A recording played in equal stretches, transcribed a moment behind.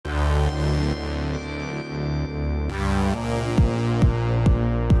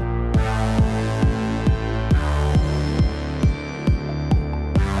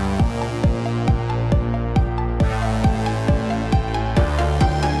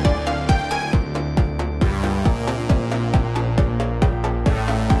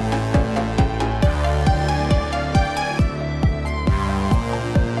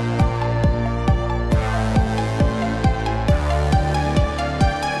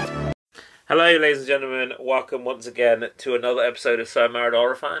Hello, ladies and gentlemen. Welcome once again to another episode of So Married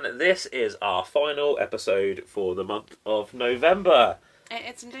Horror Fan. This is our final episode for the month of November.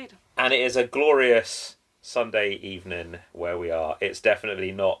 It's indeed. And it is a glorious Sunday evening where we are. It's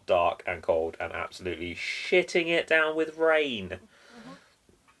definitely not dark and cold and absolutely shitting it down with rain.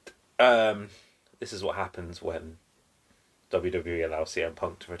 Mm-hmm. This is what happens when WWE allows CM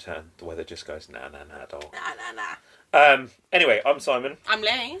Punk to return. The weather just goes, nah, dog. Nah. Anyway, I'm Simon. I'm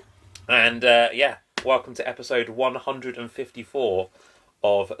Lee. And, welcome to episode 154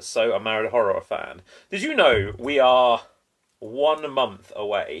 of So I Married a Horror Fan. Did you know we are 1 month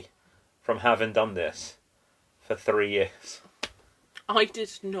away from having done this for 3 years? I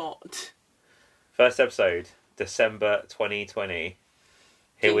did not. First episode, December 2020.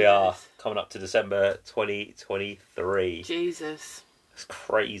 Here we are, coming up to December 2023. Jesus. It's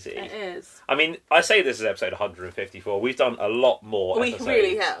crazy. It is. I mean, I say this is episode 154. We've done a lot more episodes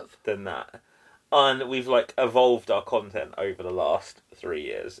really have. Than that. And we've, evolved our content over the last 3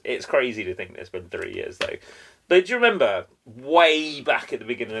 years. It's crazy to think it's been 3 years, though. But do you remember, way back at the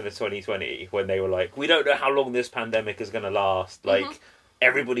beginning of 2020, when they were like, we don't know how long this pandemic is going to last.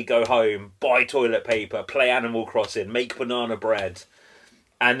 Everybody go home, buy toilet paper, play Animal Crossing, make banana bread.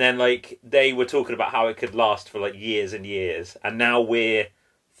 And then, they were talking about how it could last for, years and years. And now we're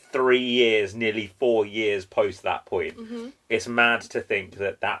 3 years, nearly 4 years post that point. Mm-hmm. It's mad to think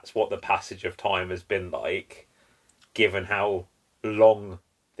that that's what the passage of time has been like, given how long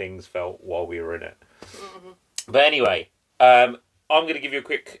things felt while we were in it. Mm-hmm. But anyway, I'm going to give you a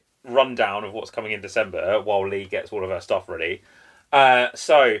quick rundown of what's coming in December while Lee gets all of her stuff ready.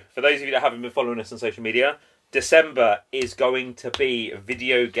 So, for those of you that haven't been following us on social media, December is going to be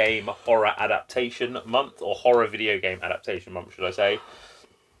video game horror adaptation month, or horror video game adaptation month, should I say.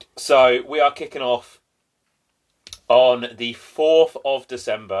 So we are kicking off on the 4th of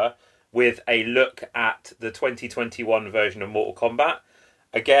December with a look at the 2021 version of Mortal Kombat.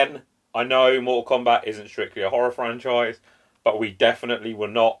 Again, I know Mortal Kombat isn't strictly a horror franchise, but we definitely were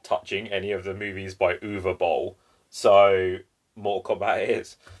not touching any of the movies by Uwe Boll. So Mortal Kombat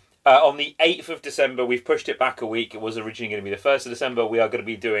is. On the 8th of December, we've pushed it back a week. It was originally going to be the 1st of December. We are going to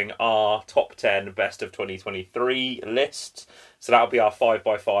be doing our top 10 best of 2023 lists. So that'll be our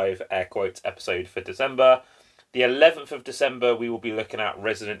 5x5 air quotes episode for December. The 11th of December, we will be looking at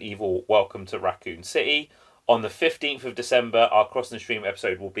Resident Evil Welcome to Raccoon City. On the 15th of December, our Cross and Stream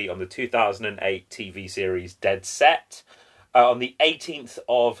episode will be on the 2008 TV series Dead Set. On the 18th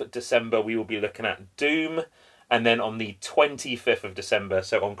of December, we will be looking at Doom. And then on the 25th of December,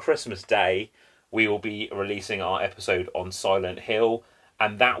 so on Christmas Day, we will be releasing our episode on Silent Hill.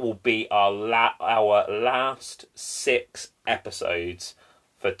 And that will be our last 6 episodes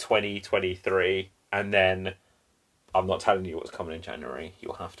for 2023. And then, I'm not telling you what's coming in January.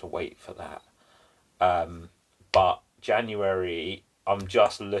 You'll have to wait for that. But January, I'm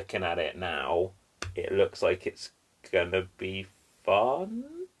just looking at it now. It looks like it's going to be fun.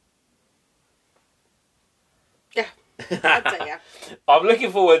 Yeah, I'd say yeah. I'm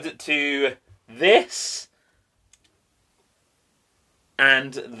looking forward to this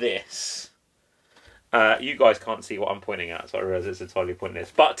and this. You guys can't see what I'm pointing at, so I realise it's entirely pointless.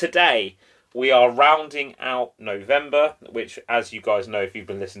 But today, we are rounding out November, which, as you guys know if you've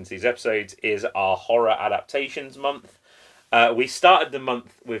been listening to these episodes, is our horror adaptations month. We started the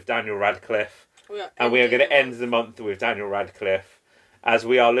month with Daniel Radcliffe, and we are going to end the month with Daniel Radcliffe, as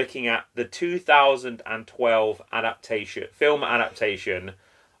we are looking at the 2012 film adaptation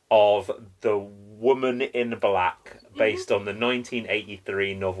of The Woman in Black, based on the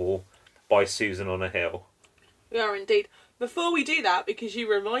 1983 novel by Susan on a Hill. We are indeed. Before we do that, because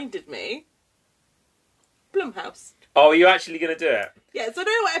you reminded me, Blumhouse. Oh, are you actually going to do it? Yeah, so I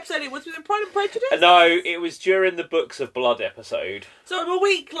know what episode it was. Was it Pride and Prejudice? No, it was during the Books of Blood episode. So I'm a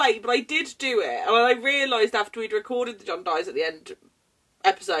week late, but I did do it. And I realised after we'd recorded the John Dies at the end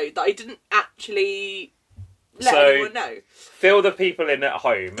episode that I didn't actually let anyone know. Fill the people in at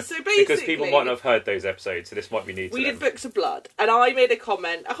home, so basically, because people might not have heard those episodes, so this might be new to them. We did Books of Blood, and I made a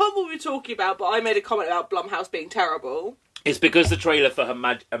comment. I can't remember what we were talking about, but I made a comment about Blumhouse being terrible. It's because the trailer for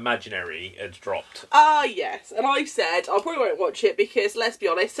Imaginary had dropped. Ah, yes. And I said, I probably won't watch it because, let's be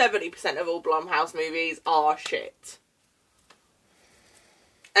honest, 70% of all Blumhouse movies are shit.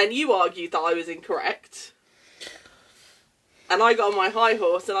 And you argued that I was incorrect. And I got on my high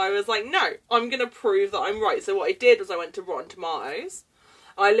horse and I was like, no, I'm going to prove that I'm right. So what I did was I went to Rotten Tomatoes.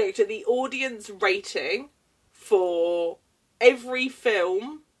 I looked at the audience rating for every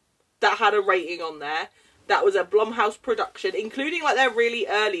film that had a rating on there. That was a Blumhouse production, including their really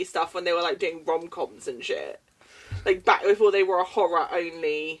early stuff when they were doing rom-coms and shit. Back before they were a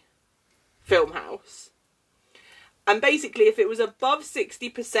horror-only film house. And basically, if it was above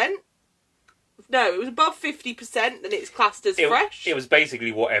 60%, no, it was above 50%, then it's classed as fresh. It was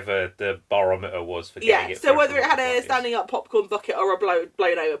basically whatever the barometer was for getting it. So whether it had a standing up popcorn bucket or a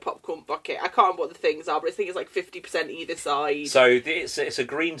blown over popcorn bucket, I can't remember what the things are, but I think it's like 50% either side. So it's a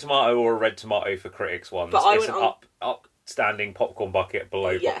green tomato or a red tomato for critics ones. But I it's went an on... upstanding popcorn bucket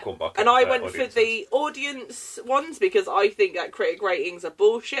below popcorn bucket. And I went for the audience ones because I think that critic ratings are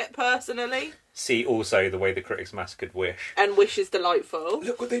bullshit, personally. See also the way the critics massacred Wish. And Wish is delightful.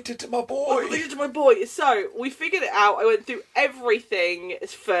 Look what they did to my boy! Look what they did to my boy! So, we figured it out. I went through everything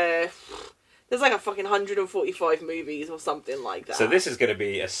for... There's like a fucking 145 movies or something like that. So this is going to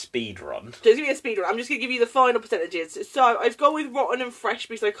be a speed run. So it's going to be a speed run. I'm just going to give you the final percentages. So I've gone with rotten and fresh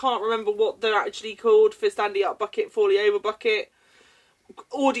because I can't remember what they're actually called for standing up bucket, falling over bucket.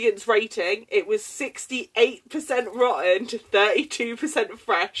 Audience rating, it was 68% rotten to 32%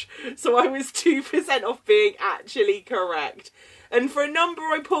 fresh. So I was 2% off being actually correct. And for a number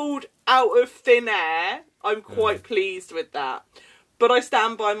I pulled out of thin air, I'm quite pleased with that. But I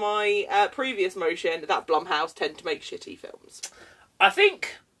stand by my previous motion that Blumhouse tend to make shitty films. I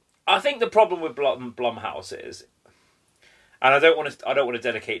think the problem with Blumhouse is, and I don't want to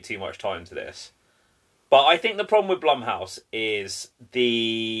dedicate too much time to this, but I think the problem with Blumhouse is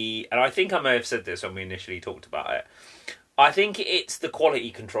and I think I may have said this when we initially talked about it. I think it's the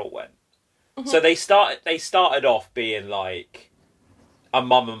quality control went. Mm-hmm. So they started off being like a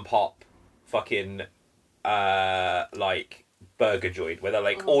mum and pop fucking like burger joint where they're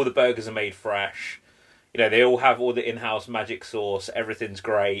like all the burgers are made fresh. You know, they all have all the in-house magic sauce. Everything's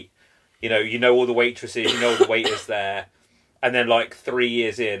great. You know all the waitresses. You know all the waiters there. And then, like, 3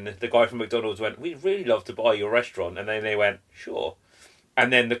 years in, the guy from McDonald's went, "We'd really love to buy your restaurant." And then they went, "Sure."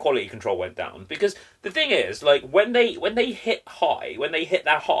 And then the quality control went down. Because the thing is, like, when they hit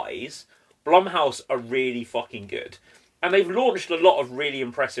their highs, Blumhouse are really fucking good. And they've launched a lot of really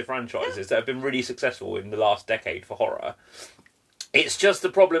impressive franchises that have been really successful in the last decade for horror. It's just the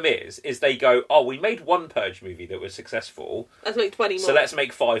problem is they go, "Oh, we made one Purge movie that was successful. Let's make 20 more. So let's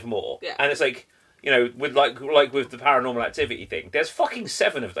make 5 more." Yeah. And it's like... You know, with like with the Paranormal Activity thing, there's fucking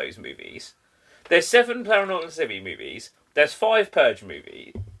 7 of those movies. There's 7 Paranormal Activity movies. There's 5 Purge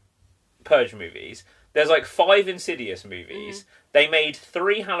movies. There's like 5 Insidious movies. They made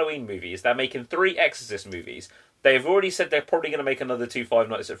 3 Halloween movies. They're making 3 Exorcist movies. They've already said they're probably going to make another 2 Five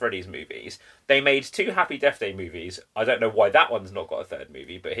Nights at Freddy's movies. They made 2 Happy Death Day movies. I don't know why that one's not got a 3rd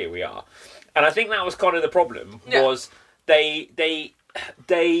movie, but here we are. And I think that was kind of the problem. Was they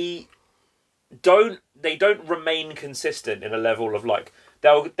don't remain consistent in a level of like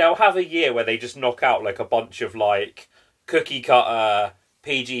they'll have a year where they just knock out like a bunch of like cookie cutter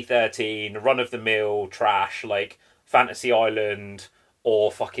PG-13 run of the mill trash like Fantasy Island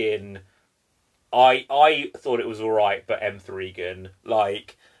or fucking I thought it was alright but M3gan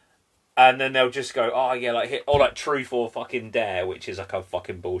like, and then they'll just go like Truth or fucking Dare, which is like a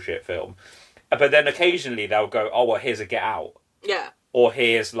fucking bullshit film, but then occasionally they'll go, "Oh well, here's a Get Out," or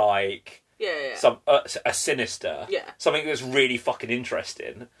here's like some a Sinister, something that's really fucking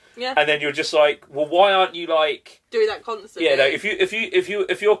interesting, and then you're just like, well, why aren't you like doing that constantly? Yeah, no,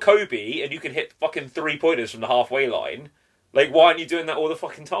 if you're Kobe and you can hit fucking 3-pointers from the halfway line, like why aren't you doing that all the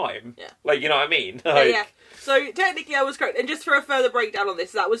fucking time? Yeah, like you know what I mean? Like, yeah. So technically, I was correct, and just for a further breakdown on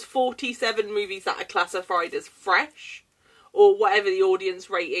this, that was 47 movies that are classified as fresh, or whatever the audience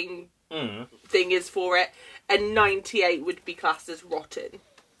rating thing is for it, and 98 would be classed as rotten.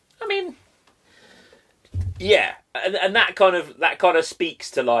 I mean. Yeah, and that kind of speaks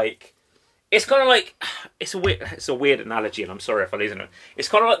to like, it's kind of like it's a weird analogy, and I'm sorry if I lose it. It's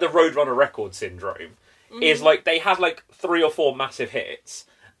kind of like the Roadrunner record syndrome. Is like they had like 3 or 4 massive hits,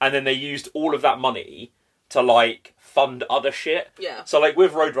 and then they used all of that money to like fund other shit. Yeah. So like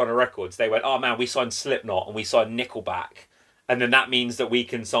with Roadrunner Records, they went, "Oh man, we signed Slipknot and we signed Nickelback." And then that means that we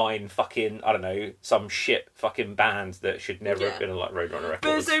can sign fucking, I don't know, some shit fucking bands that should never have been on like Roadrunner Records.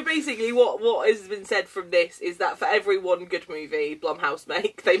 But so basically what has been said from this is that for every one good movie Blumhouse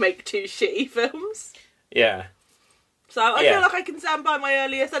they make 2 shitty films. Yeah. So I feel like I can stand by my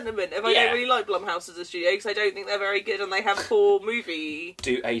earlier sentiment if I don't really like Blumhouse as a studio because I don't think they're very good and they have poor movie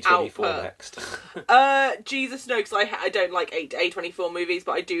Do A24 next. Jesus no, because I don't like A24 movies,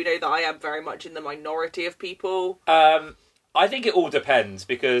 but I do know that I am very much in the minority of people. I think it all depends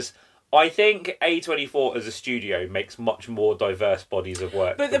because I think A24 as a studio makes much more diverse bodies of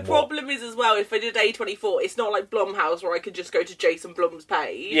work. But the problem is as well, if I did A24, it's not like Blumhouse where I could just go to Jason Blum's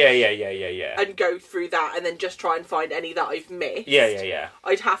page. Yeah. And go through that and then just try and find any that I've missed. Yeah.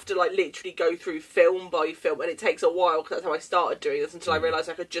 I'd have to like literally go through film by film, and it takes a while because that's how I started doing this until I realised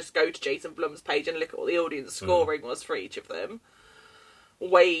I could just go to Jason Blum's page and look at what the audience scoring was for each of them.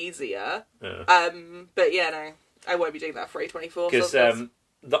 Way easier. Yeah. But yeah, no, I won't be doing that for A24. Because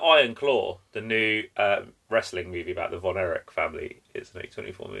the Iron Claw, the new wrestling movie about the Von Erich family, is an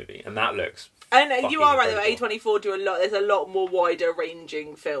A24 movie, and that looks. And you are right though. A24 do a lot. There's a lot more wider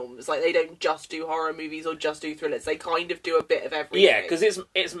ranging films. Like they don't just do horror movies or just do thrillers. They kind of do a bit of everything. Yeah, because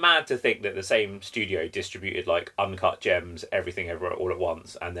it's mad to think that the same studio distributed like Uncut Gems, Everything Everywhere All at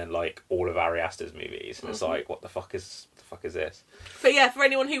Once, and then like all of Ari Aster's movies. And it's like, what the fuck is this? But yeah, for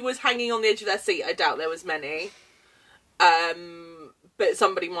anyone who was hanging on the edge of their seat, I doubt there was many. But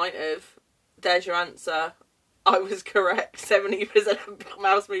somebody might have. There's your answer. I was correct. 70% of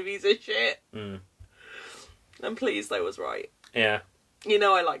Mouse movies are shit. I'm pleased I was right. Yeah. You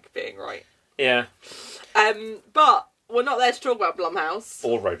know I like being right. Yeah. But we're not there to talk about Blumhouse.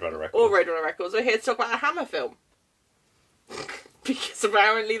 Or Roadrunner Records. We're here to talk about a Hammer film. Because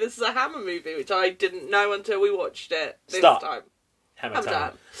apparently this is a Hammer movie, which I didn't know until we watched it this time. Hammer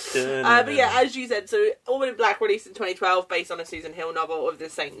time. But yeah, as you said, so All Men in Black released in 2012 based on a Susan Hill novel of the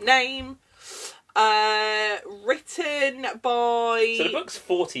same name. Written by... So the book's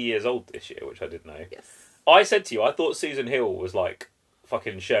 40 years old this year, which I didn't know. Yes. I said to you, I thought Susan Hill was like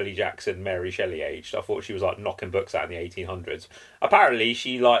fucking Shirley Jackson, Mary Shelley aged. I thought she was like knocking books out in the 1800s. Apparently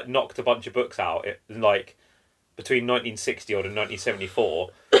she like knocked a bunch of books out in like between 1960 odd and 1974.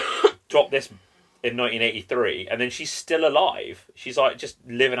 Dropped this in 1983, and then she's still alive. She's like just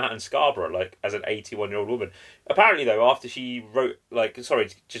living out in Scarborough, like as an 81-year-old woman. Apparently, though, after she wrote, like, sorry,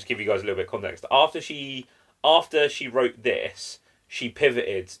 to just give you guys a little bit of context. After she wrote this, she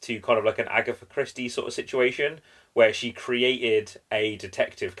pivoted to kind of like an Agatha Christie sort of situation where she created a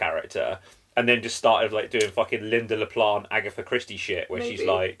detective character and then just started like doing fucking Linda LaPlante Agatha Christie shit where Maybe. she's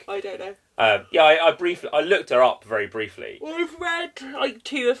like, I don't know. I looked her up very briefly. Well, I've read like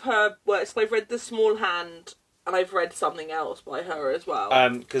 2 of her works. I've read The Small Hand, and I've read something else by her as well.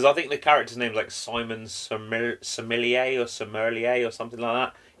 Because I think the character's name's like Simon Sommelier or Sommelier or something like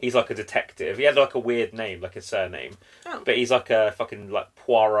that. He's like a detective. He had like a weird name, like a surname. Oh. But he's like a fucking like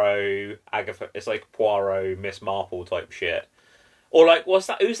Poirot, Agatha. It's like Poirot, Miss Marple type shit. Or like, what's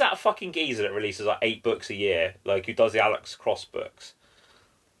that? Who's that fucking geezer that releases like 8 books a year? Like, who does the Alex Cross books?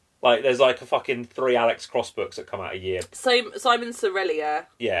 Like, there's like a fucking 3 Alex Cross books that come out a year. Simon Sorellia.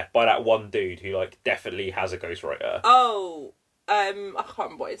 Yeah, by that one dude who like definitely has a ghostwriter. Oh, I can't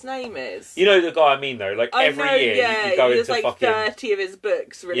remember what his name is. You know the guy I mean though. Like every year you go into like fucking 30 of his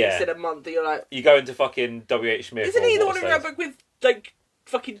books released in a month. And you're like, you go into fucking W.H. Smith. Isn't he the one who wrote a book with like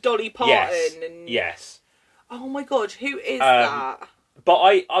fucking Dolly Parton? Yes. And... Yes. Oh my god, who is that?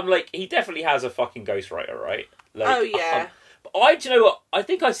 But I'm like, he definitely has a fucking ghostwriter, right? Like, oh yeah. But do you know what? I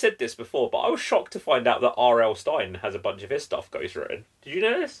think I said this before, but I was shocked to find out that R.L. Stein has a bunch of his stuff ghostwritten. Did you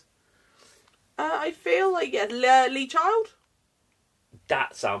know this? I feel like Lee Child.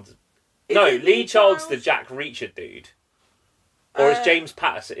 That sounds. Is no, it Lee Child's Child? the Jack Reacher dude. Or is James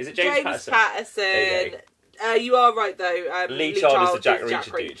Patterson? Is it James Patterson? Patterson. You are right though. Lee Child is the Jack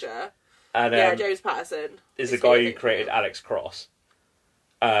Reacher dude. And, yeah, James Patterson is the guy who created Alex Cross.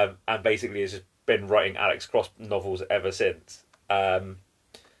 And basically has just been writing Alex Cross novels ever since.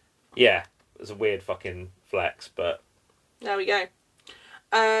 Yeah, it's a weird fucking flex, but... There we go.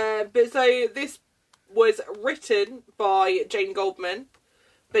 But so this was written by Jane Goldman,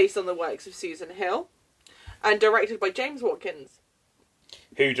 based on the works of Susan Hill, and directed by James Watkins.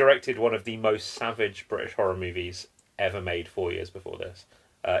 Who directed one of the most savage British horror movies ever made 4 years before this.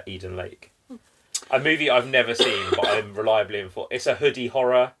 Eden Lake. A movie I've never seen, but I'm reliably informed. It's a hoodie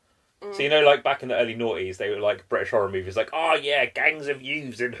horror. So, you know, like back in the early noughties, they were like British horror movies, like, oh yeah, gangs of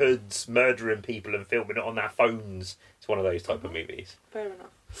youths in hoods murdering people and filming it on their phones. It's one of those type of movies. Fair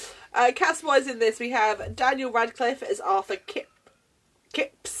enough. Cast-wise in this, we have Daniel Radcliffe as Arthur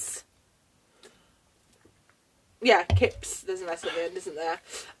Kipps. Yeah, Kipps. There's an S at the end, isn't there?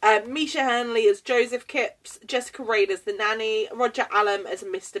 Misha Hanley as Joseph Kipps. Jessica Raid as the nanny. Roger Allam as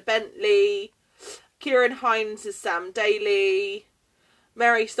Mr. Bentley. Kieran Hines as Sam Daly.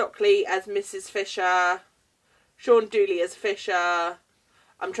 Mary Stockley as Mrs. Fisher. Sean Dooley as Fisher.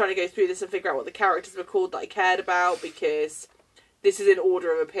 I'm trying to go through this and figure out what the characters were called that I cared about because this is in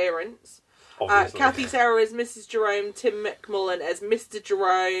order of appearance. Kathy Sarah as Mrs. Jerome. Tim McMullen as Mr.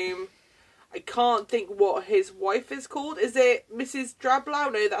 Jerome. I can't think what his wife is called. Is it Mrs.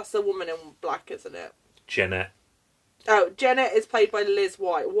 Drablow? No, that's the woman in black, isn't it? Jeanette. Oh, Jeanette is played by Liz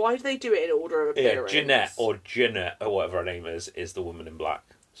White. Why do they do it in order of appearance? Yeah, Jeanette, or whatever her name is the woman in black.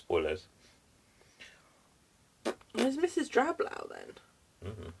 Spoilers. Where's Mrs. Drablow then?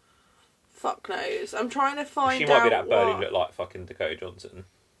 Mm-hmm. Fuck knows. I'm trying to find out. She might be that bird who looked like fucking Dakota Johnson.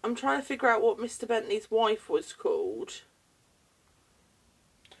 I'm trying to figure out what Mr. Bentley's wife was called.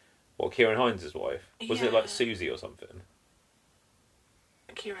 What, Kieran Hines' wife? Was it like Susie or something?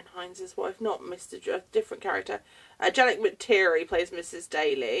 Kieran Hines' wife, not Mr. Different character. Janet McTeary plays Mrs.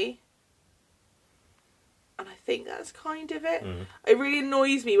 Daly. And I think that's kind of it. Mm. It really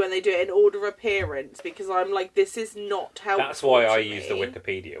annoys me when they do it in order of appearance because I'm like, this is not helpful. That's why I use the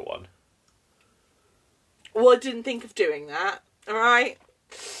Wikipedia one. Well, I didn't think of doing that. Alright?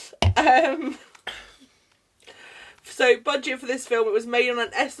 So, budget for this film, it was made on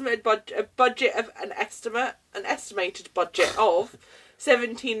an estimated an estimated budget of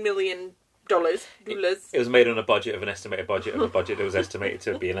 $17 million. It was made on a budget of an estimated budget of a budget that was estimated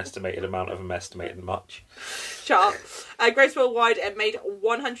to be an estimated amount of an estimated much. Sharp. Gross worldwide, it made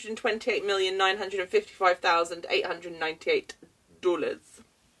 $128,955,898.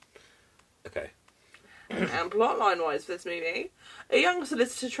 Okay. And plotline wise for this movie, a young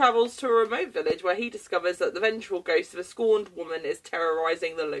solicitor travels to a remote village where he discovers that the vengeful ghost of a scorned woman is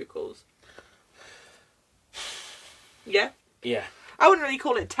terrorising the locals. Yeah? Yeah. I wouldn't really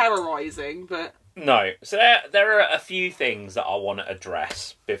call it terrorising, but... No. So there are a few things that I want to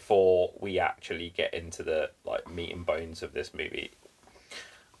address before we actually get into the meat and bones of this movie.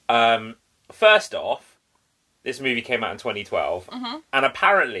 First off, this movie came out in 2012, and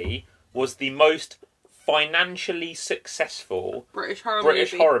apparently was the most financially successful British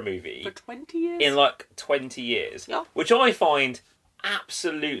horror movie for 20 years? In 20 years. Yeah. Which I find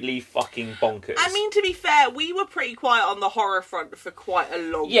absolutely fucking bonkers. I mean, to be fair, we were pretty quiet on the horror front for quite a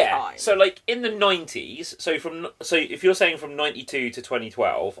long time. So in the 90s, so if you're saying from 92 to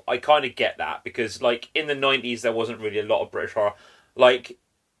 2012, I kind of get that because in the 90s there wasn't really a lot of British horror.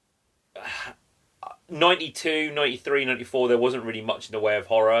 92, 93, 94 there wasn't really much in the way of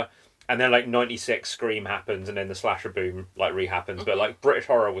horror. And then 96 Scream happens and then the slasher boom re-happens, but British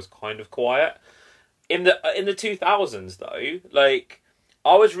horror was kind of quiet. In the 2000s though,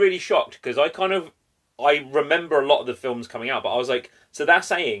 I was really shocked because I remember a lot of the films coming out, but I was like, so they're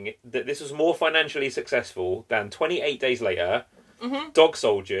saying that this was more financially successful than 28 Days Later, Dog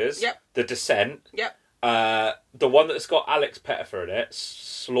Soldiers, The Descent, the one that's got Alex Pettyfer in it,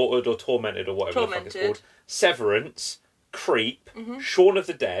 Slaughtered or Tormented or whatever the fuck it's called, Severance, Creep, Shaun of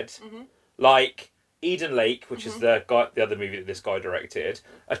the Dead, Eden Lake, which is the other movie that this guy directed,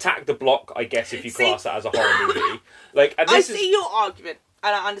 Attack the Block, I guess if you class that as a horror movie. I see your argument,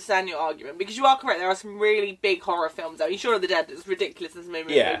 and I understand your argument, because you are correct, there are some really big horror films out. Shaun of the Dead is ridiculous, this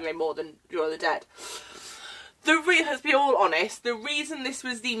movie way more than Shaun of the Dead. Let's be all honest, the reason this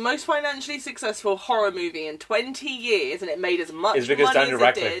was the most financially successful horror movie in 20 years, and it made as much money as it did... Is because Daniel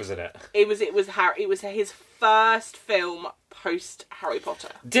Radcliffe was in it. It was his first film post Harry Potter.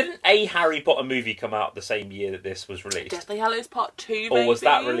 Didn't a Harry Potter movie come out the same year that this was released? Deathly Hallows Part 2, maybe? Or was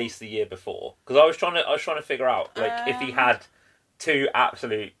that released the year before? Because I was trying to figure out if he had two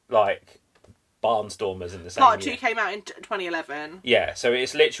absolute barnstormers in the same year. Part 2 came out in 2011. Yeah, so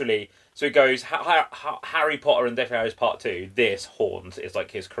it's literally... So it goes, Harry Potter and Deathly Hallows Part 2, this Horns is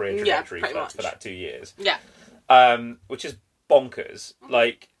his career trajectory for that 2 years. Yeah. Which is bonkers.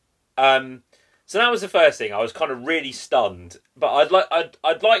 So that was the first thing. I was kind of really stunned. But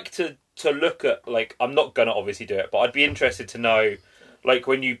I'd like to look at, I'm not going to obviously do it, but I'd be interested to know,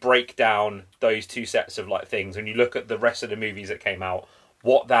 when you break down those two sets of, things, when you look at the rest of the movies that came out,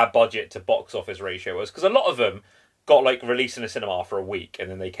 what their budget to box office ratio was. Because a lot of them got released in a cinema for a week and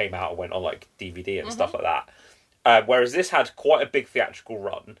then they came out and went on DVD and stuff like that. Whereas this had quite a big theatrical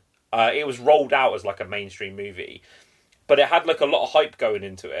run. It was rolled out as a mainstream movie, but it had a lot of hype going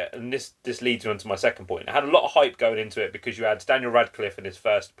into it. And this leads me on to my second point. It had a lot of hype going into it because you had Daniel Radcliffe in his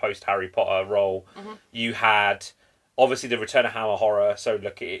first post Harry Potter role. You had obviously the return of Hammer Horror. So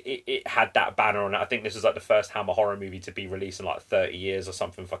it had that banner on it. I think this was the first Hammer Horror movie to be released in 30 years or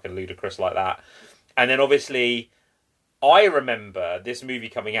something fucking ludicrous like that. And then obviously I remember this movie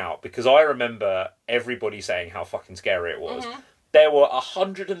coming out because I remember everybody saying how fucking scary it was. There were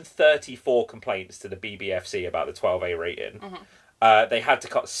 134 complaints to the BBFC about the 12A rating. They had to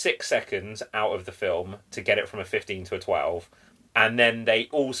cut 6 seconds out of the film to get it from a 15 to a 12. And then they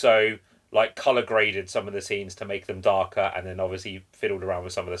also colour graded some of the scenes to make them darker, and then obviously fiddled around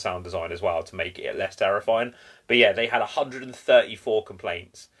with some of the sound design as well to make it less terrifying. But yeah, they had 134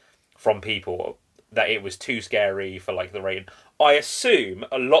 complaints from people that it was too scary for like the rating. I assume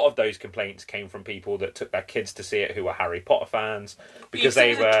a lot of those complaints came from people that took their kids to see it who were Harry Potter fans because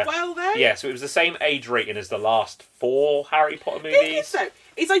they were 12, eh? Yeah, so it was the same age rating as the last 4 Harry Potter movies. The thing is, though,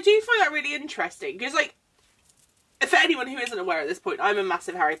 I do find that really interesting because, like, for anyone who isn't aware at this point, I'm a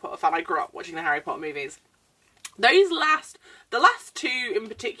massive Harry Potter fan. I grew up watching the Harry Potter movies. The last 2 in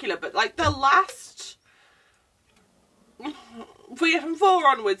particular, but like the last, from 4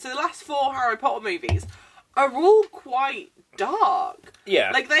 onwards, so the last 4 Harry Potter movies are all quite dark.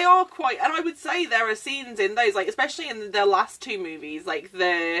 Yeah. Like, they are quite, and I would say there are scenes in those, like, especially in the last 2 movies, like,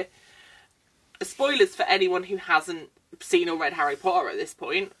 the spoilers for anyone who hasn't seen or read Harry Potter at this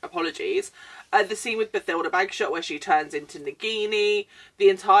point, apologies, the scene with Bathilda Bagshot where she turns into Nagini, the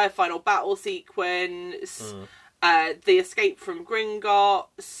entire final battle sequence, the escape from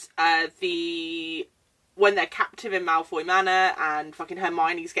Gringotts, when they're captive in Malfoy Manor and fucking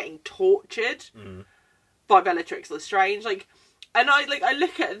Hermione's getting tortured by Bellatrix Lestrange, like, and I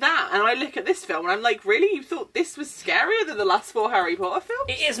look at that and I look at this film and I'm like, really, you thought this was scarier than the last 4 Harry Potter films?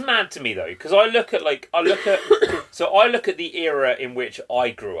 It is mad to me though, because I look at the era in which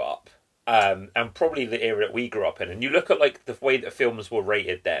I grew up, and probably the era that we grew up in, and you look at like the way that films were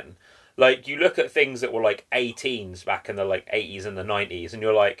rated then. Like, you look at things that were like 18s back in the like 80s and the 90s, and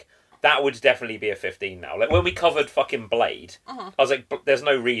you're like, that would definitely be a 15 now. Like, when we covered fucking Blade, I was like, there's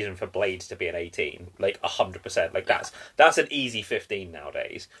no reason for Blade to be an 18. Like, 100%. Like, that's an easy 15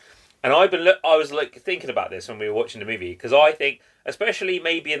 nowadays. And I was like thinking about this when we were watching the movie, because I think, especially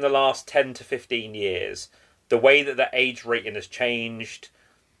maybe in the last 10 to 15 years, the way that the age rating has changed.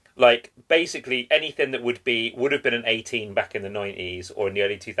 Like, basically, anything that would have been an 18 back in the 90s or in the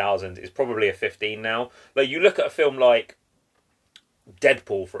early 2000s is probably a 15 now. Like, you look at a film like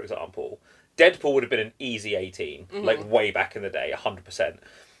Deadpool, for example. Deadpool would have been an easy 18, like, way back in the day, 100%.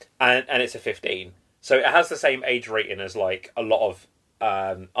 And it's a 15. So it has the same age rating as, like, a lot of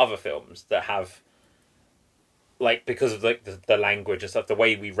other films that have, like, because of, like, the language and stuff, the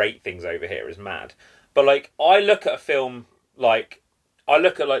way we rate things over here is mad. But, like, I look at a film, like,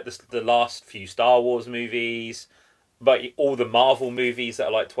 the last few Star Wars movies, but all the Marvel movies that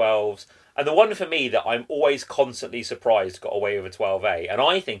are like 12s. And the one for me that I'm always constantly surprised got away with a 12A, and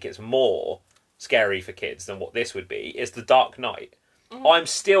I think it's more scary for kids than what this would be, is The Dark Knight. I'm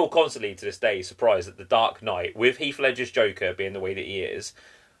still constantly to this day surprised that The Dark Knight, with Heath Ledger's Joker being the way that he is,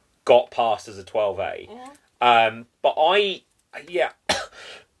 got passed as a 12A. But I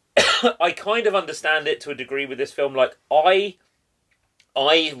kind of understand it to a degree with this film. Like, I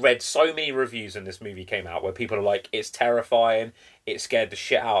read so many reviews when this movie came out where people are like, it's terrifying, it scared the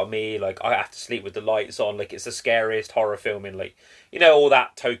shit out of me, like, I have to sleep with the lights on, like, it's the scariest horror film in, like, you know, all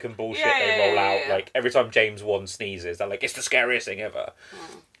that token bullshit they roll out. Like, every time James Wan sneezes, they're like, it's the scariest thing ever.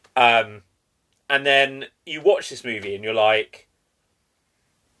 And then you watch this movie and you're like,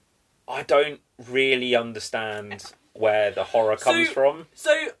 I don't really understand where the horror comes from.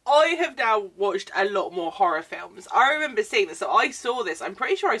 So I have now watched a lot more horror films. I remember seeing this. So I saw this. I'm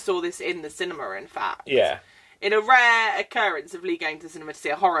pretty sure I saw this in the cinema, in fact. Yeah. In a rare occurrence of Lee going to the cinema to see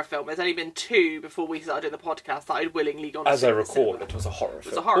a horror film. There's only been 2 before we started doing the podcast that I'd willingly gone to see. As I recall, it was a horror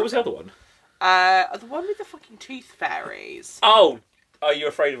film. What was the other one? The one with the fucking tooth fairies. Oh, Are You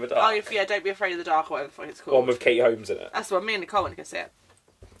Afraid of the Dark? Oh, yeah, Don't Be Afraid of the Dark, or whatever the fuck it's called. One with Katie Holmes in it. That's the one. Me and Nicole went to go see it.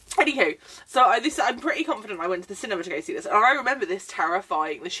 Anywho, so I'm pretty confident I went to the cinema to go see this, and I remember this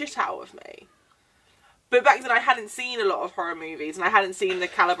terrifying the shit out of me. But back then I hadn't seen a lot of horror movies, and I hadn't seen the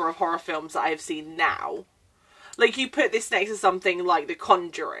calibre of horror films that I have seen now. Like, you put this next to something like The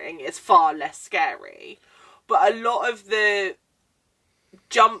Conjuring, it's far less scary. But a lot of the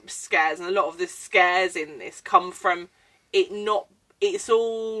jump scares and a lot of the scares in this come from it's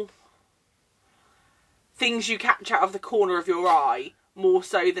all things you catch out of the corner of your eye, more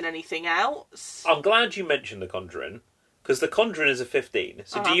so than anything else. I'm glad you mentioned The Conjuring, because The Conjuring is a 15.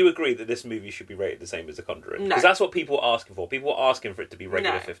 So do you agree that this movie should be rated the same as The Conjuring? No. Because that's what people are asking for. People are asking for it to be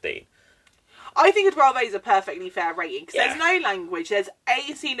rated a 15. I think a 12A is a perfectly fair rating, because there's no language. There's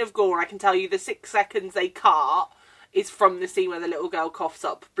a scene of gore, and I can tell you the 6 seconds they cut is from the scene where the little girl coughs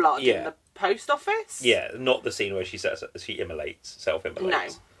up blood in the post office. Yeah, not the scene where she self-immolates. No.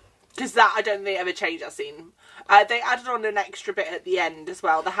 Because that, I don't think they ever changed that scene. They added on an extra bit at the end as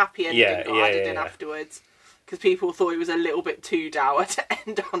well. The happy ending got added in afterwards. Because people thought it was a little bit too dour to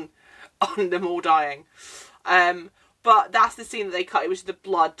end on them all dying. But that's the scene that they cut. It was the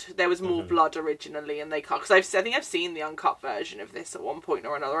blood. There was more blood originally, and they cut. Because I think I've seen the uncut version of this at one point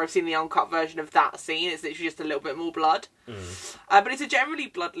or another. I've seen the uncut version of that scene. It's literally just a little bit more blood. But it's a generally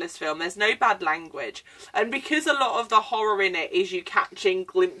bloodless film. There's no bad language. And because a lot of the horror in it is you catching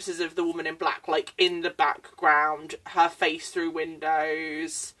glimpses of the woman in black, like, in the background, her face through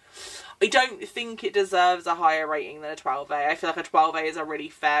windows, I don't think it deserves a higher rating than a 12A. I feel like a 12A is a really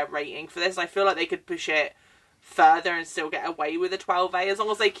fair rating for this. I feel like they could push it further and still get away with a 12A as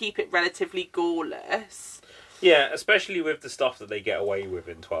long as they keep it relatively goreless. Yeah, especially with the stuff that they get away with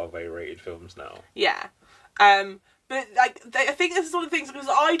in 12A rated films now. Yeah. But like, I think this is one of the things, because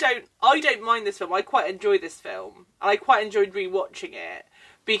I don't mind this film. I quite enjoy this film, and I quite enjoyed rewatching it,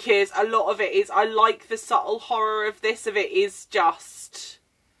 because a lot of it is, I like the subtle horror of this. Of it is just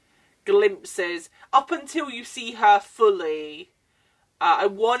glimpses up until you see her fully. I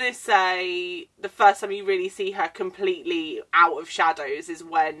want to say the first time you really see her completely out of shadows is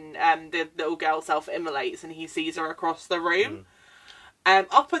when the little girl self-immolates and he sees her across the room.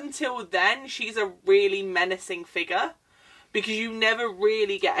 Up until then, she's a really menacing figure, because you never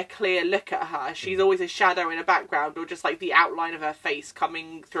really get a clear look at her. She's always a shadow in a background, or just like the outline of her face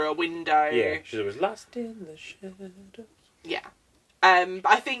coming through a window. Yeah, she's always lost in the shadows. Yeah. But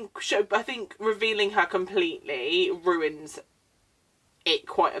I think revealing her completely ruins it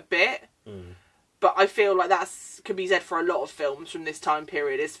quite a bit. But I feel like that's could be said for a lot of films from this time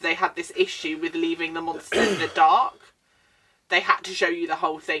period, is they had this issue with leaving the monster in the dark. They had to show you the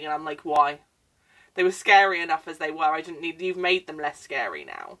whole thing, and I'm like, why? They were scary enough as they were. I didn't need... You've made them less scary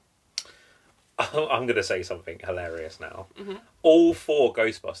now. I'm going to say something hilarious now. All 4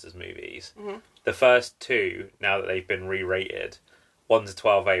 Ghostbusters movies, the first 2, now that they've been re-rated, one's a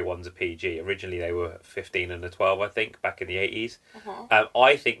 12A, one's a PG. Originally they were 15 and a 12, I think, back in the 80s.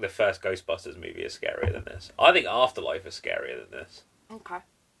 I think the first Ghostbusters movie is scarier than this. I think Afterlife is scarier than this. Okay.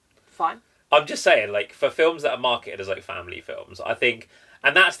 Fine. I'm just saying, like, for films that are marketed as, like, family films, I think...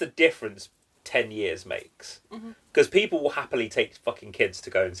 And that's the difference 10 years makes. Because people will happily take fucking kids to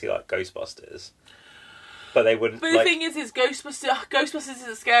go and see, like, Ghostbusters. But they wouldn't... But the thing is Ghostbusters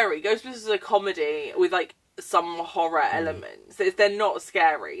isn't scary. Ghostbusters is a comedy with, like, some horror elements. They're not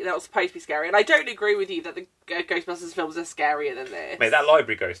scary. They're not supposed to be scary. And I don't agree with you that the Ghostbusters films are scarier than this. Mate, that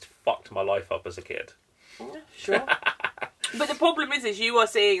library ghost fucked my life up as a kid. Yeah, sure. But the problem is you are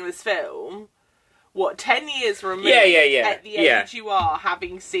seeing this film, 10 years removed at the age you are,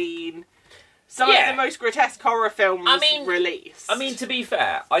 having seen some of the most grotesque horror films released. I mean, to be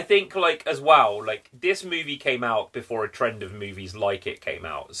fair, I think, like, as well, like, this movie came out before a trend of movies like it came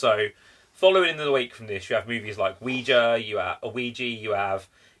out. So, following in the wake from this, you have movies like Ouija, you have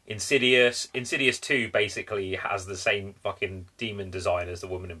Insidious. Insidious 2 basically has the same fucking demon design as the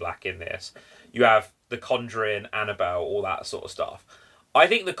Woman in Black in this. You have The Conjuring, Annabelle, all that sort of stuff. I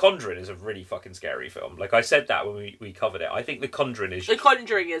think The Conjuring is a really fucking scary film. Like, I said that when we covered it. I think The Conjuring is... The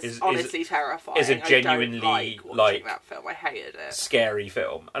Conjuring is honestly terrifying. Is a genuinely, I don't like that film. I hated it. Scary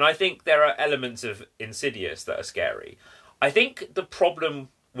film. And I think there are elements of Insidious that are scary. I think the problem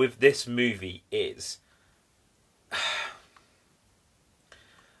with this movie is...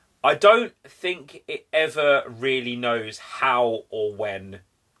 I don't think it ever really knows how or when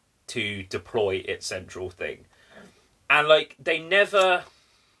to deploy its central thing. And, like, you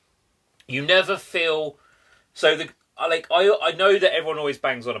never feel... So, I know that everyone always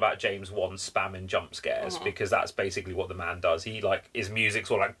bangs on about James Wan spamming jump scares, because that's basically what the man does. He, like, his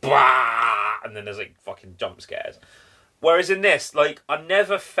music's all like, bah! And then there's, like, fucking jump scares. Whereas in this, like, I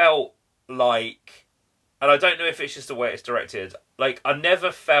never felt like... And I don't know if it's just the way it's directed. Like, I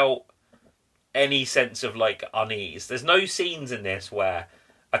never felt any sense of, like, unease. There's no scenes in this where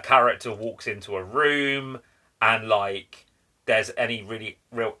a character walks into a room and, like, there's any really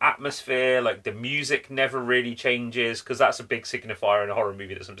real atmosphere. Like, the music never really changes, because that's a big signifier in a horror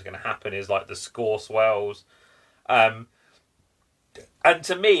movie that something's going to happen, is, like, the score swells. And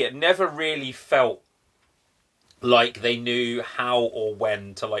to me, it never really felt like they knew how or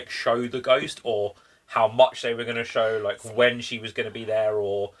when to, like, show the ghost, or how much they were going to show, like, when she was going to be there,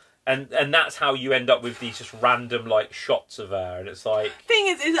 or... And that's how you end up with these just random, like, shots of her, and it's like... Thing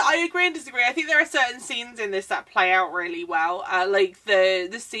is I agree and disagree. I think there are certain scenes in this that play out really well. Like, the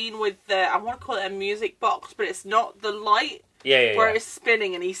scene with I want to call it a music box, but it's not the light. Where it's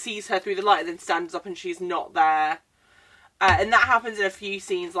spinning and he sees her through the light and then stands up and she's not there. And that happens in a few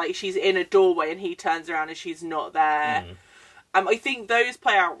scenes, like, she's in a doorway and he turns around and she's not there. I think those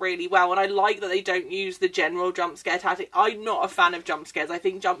play out really well, and I like that they don't use the general jump scare tactic. I'm not a fan of jump scares. I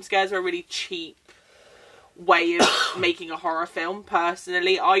think jump scares are a really cheap way of making a horror film,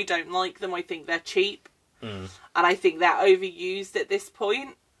 personally. I don't like them. I think they're cheap. and I think they're overused at this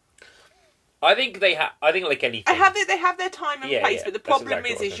point. I think they have. I think like anything, They have their time and place, but the problem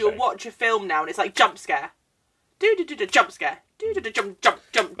is you'll watch a film now and it's like jump scare, jump scare,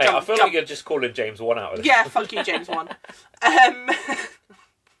 jump. Mate, I feel like you're just calling James Wan out of this. Yeah, fuck you, James Wan.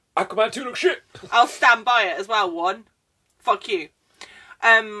 Aquaman 2 looks shit. I'll stand by it as well. One, fuck you.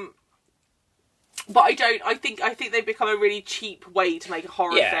 But I think they've become a really cheap way to make a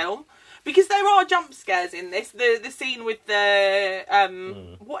horror film. Because there are jump scares in this. The scene with the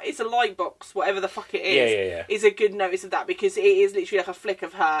what is a light box, whatever the fuck it is, is a good notice of that, because it is literally like a flick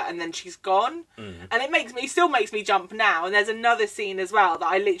of her and then she's gone, and it still makes me jump now. And there's another scene as well that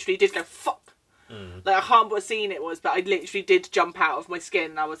I literally did go fuck. Like, I can't remember what scene it was, but I literally did jump out of my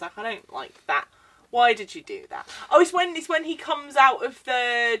skin, and I was like, I don't like that. Why did you do that? Oh, it's when he comes out of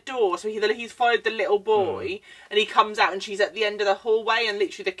the door. So he's followed the little boy, and he comes out, and she's at the end of the hallway, and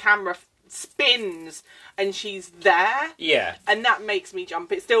literally the camera spins, and she's there. Yeah. And that makes me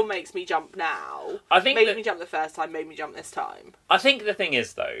jump. It still makes me jump now. I think made me jump the first time. Made me jump this time. I think the thing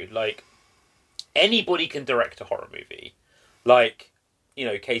is, though, like, anybody can direct a horror movie. Like, you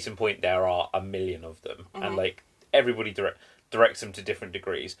know, case in point, there are a million of them, and like everybody directs them to different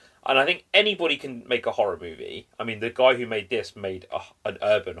degrees. And I think anybody can make a horror movie. I mean, the guy who made this made an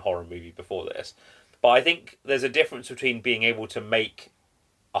urban horror movie before this. But I think there's a difference between being able to make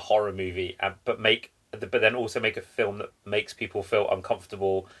a horror movie, but then also make a film that makes people feel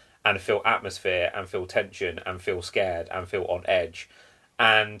uncomfortable and feel atmosphere and feel tension and feel scared and feel on edge.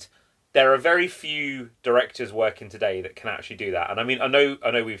 And there are very few directors working today that can actually do that. And I mean, I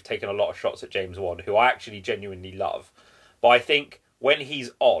know we've taken a lot of shots at James Wan, who I actually genuinely love. But I think when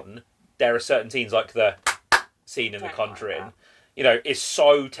he's on, there are certain scenes, like the scene in The Conjuring, you know, is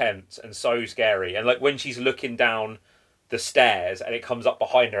so tense and so scary. And like when she's looking down the stairs and it comes up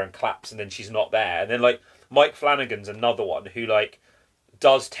behind her and claps, and then she's not there. And then like Mike Flanagan's another one who like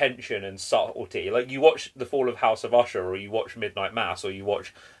does tension and subtlety. Like you watch The Fall of House of Usher, or you watch Midnight Mass, or you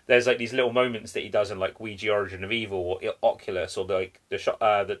watch, there's like these little moments that he does in like Ouija Origin of Evil or Oculus, or like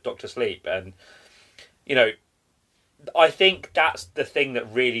the Doctor Sleep. And you know, I think that's the thing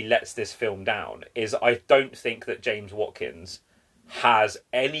that really lets this film down, is I don't think that James Watkins has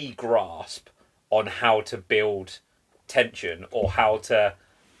any grasp on how to build tension or how to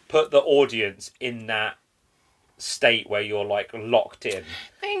put the audience in that state where you're like locked in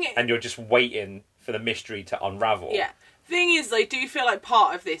and you're just waiting for the mystery to unravel. Yeah. Thing is, I do feel like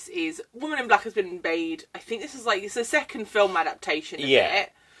part of this is Woman in Black has been made, I think this is like, it's the second film adaptation of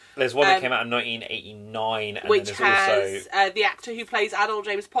it. There's one that came out in 1989, and which then there's has the actor who plays adult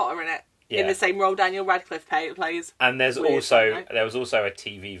James Potter in it, in the same role Daniel Radcliffe plays. And there was also a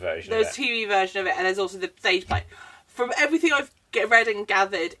TV version. There's a TV version of it, and there's also the stage play. From everything I've read and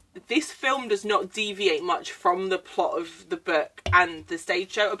gathered, this film does not deviate much from the plot of the book and the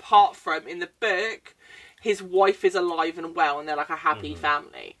stage show, apart from in the book, his wife is alive and well, and they're like a happy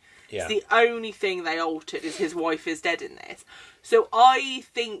family. Yeah. It's the only thing they altered is his wife is dead in this. So I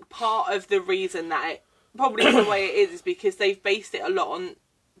think part of the reason that it probably is the way it is because they've based it a lot on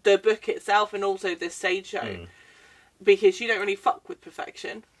the book itself and also the stage show. Because you don't really fuck with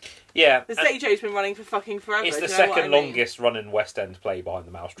perfection. Yeah. The stage show's been running for fucking forever. It's the second longest running West End play behind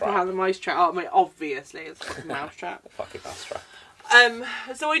the Mousetrap. Behind the Mousetrap. Oh, I mean, obviously it's fucking Mousetrap. Fucking Mousetrap.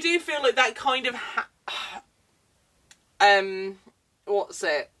 So I do feel like that kind of... what's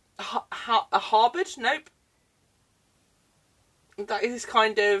it? Harbored? Nope. That is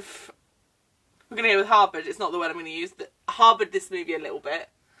kind of... We're going to go with harbored. It's not the word I'm going to use. Harbored this movie a little bit.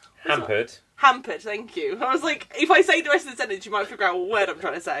 Hampered. Hampered, thank you. I was like, if I say the rest of the sentence, you might figure out what word I'm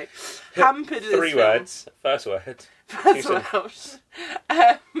trying to say. Hampered this 3 words. First word. First word.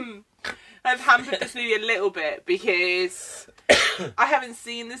 I've hampered this movie a little bit because I haven't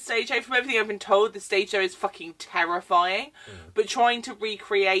seen the stage show. From everything I've been told, the stage show is fucking terrifying. But trying to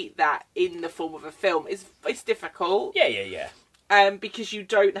recreate that in the form of a film it's difficult. Yeah. Because you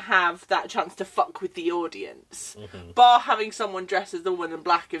don't have that chance to fuck with the audience. Bar having someone dressed as the Woman in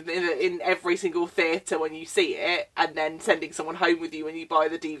Black in every single theatre when you see it, and then sending someone home with you when you buy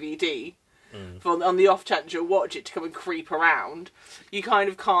the DVD. On the off chance you'll watch it to come and creep around, you kind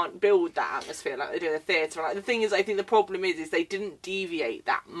of can't build that atmosphere like they do in the theatre. Like, the thing is, I think the problem is they didn't deviate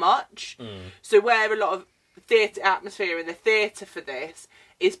that much. So where a lot of theatre atmosphere in the theatre for this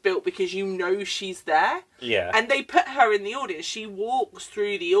is built because you know she's there. Yeah. And they put her in the audience. She walks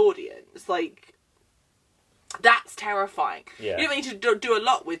through the audience. Like, that's terrifying. Yeah. You don't need to do a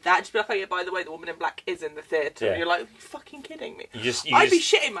lot with that. Just be like, oh yeah, by the way, the Woman in Black is in the theatre. Yeah. And you're like, are you fucking kidding me? I'd be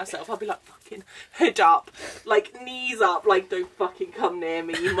shitting myself. I'd be like, fucking hood up. Like, knees up. Like, don't fucking come near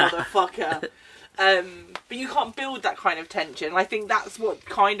me, you motherfucker. But you can't build that kind of tension. I think that's what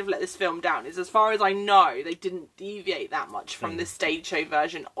kind of let this film down, is as far as I know, they didn't deviate that much from the stage show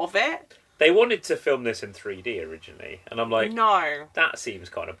version of it. They wanted to film this in 3D originally, and I'm like, no, that seems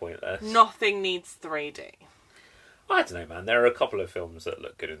kind of pointless. Nothing needs 3D. I don't know, man. There are a couple of films that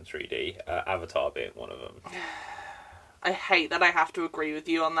look good in 3D, Avatar being one of them. I hate that I have to agree with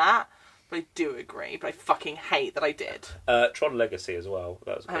you on that, but I do agree. But I fucking hate that I did. Tron Legacy as well.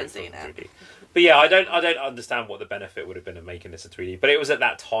 That was I haven't seen it. 3D. But yeah, I don't understand what the benefit would have been of making this in 3D. But it was at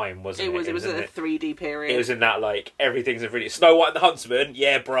that time, wasn't it? It was at the 3D period. It was in that, like, everything's in 3D. Snow White and the Huntsman,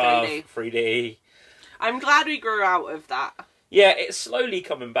 yeah, bruv. 3D. I'm glad we grew out of that. Yeah, it's slowly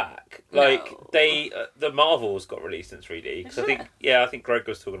coming back. Like, the Marvels got released in 3D. Cause I think Greg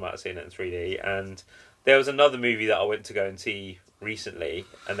was talking about seeing it in 3D. And there was another movie that I went to go and see recently.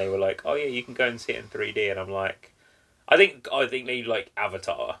 And they were like, oh yeah, you can go and see it in 3D. And I'm like, I think they like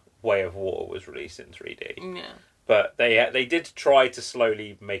Avatar, Way of Water was released in 3D. Yeah. But they did try to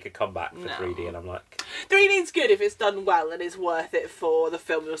slowly make a comeback for 3D, and I'm like... 3D's good if it's done well and is worth it for the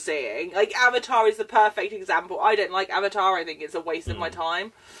film you're seeing. Like, Avatar is the perfect example. I don't like Avatar, I think it's a waste of my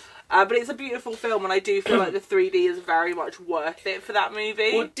time. But it's a beautiful film, and I do feel like the 3D is very much worth it for that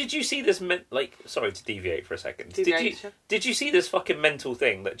movie. Well, did you see this... sorry to deviate for a second. Did you see this fucking mental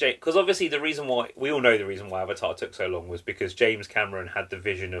thing that... Because obviously the reason why... We all know the reason why Avatar took so long was because James Cameron had the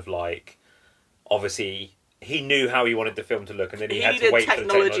vision of, like... Obviously... He knew how he wanted the film to look, and then he had to wait for the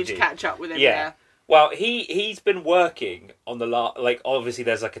technology to catch up with him. Yeah. Well, he's been working on the obviously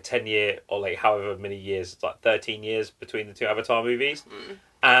there's like a 10-year or like however many years, it's like 13 years between the two Avatar movies,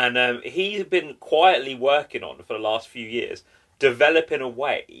 and he's been quietly working on for the last few years developing a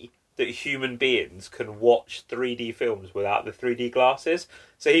way that human beings can watch 3D films without the 3D glasses.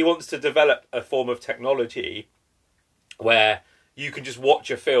 So he wants to develop a form of technology where you can just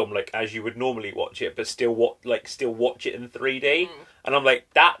watch a film like as you would normally watch it, but still watch it in 3D. And I'm like,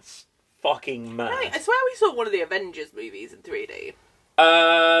 that's fucking mad. Right, I swear we saw one of the Avengers movies in 3D.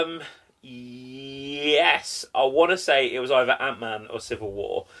 Yes, I want to say it was either Ant-Man or Civil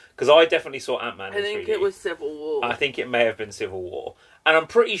War, because I definitely saw Ant-Man in 3D. I think it was Civil War. I think it may have been Civil War, and I'm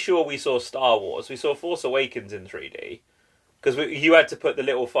pretty sure we saw Star Wars. We saw Force Awakens in 3D. Because you had to put the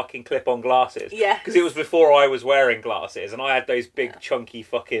little fucking clip-on glasses. Yeah. Because it was before I was wearing glasses, and I had those big, chunky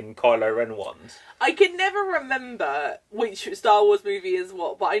fucking Kylo Ren ones. I can never remember which Star Wars movie is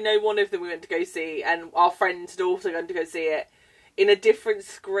what, but I know one of them we went to go see, and our friends had also gone to go see it in a different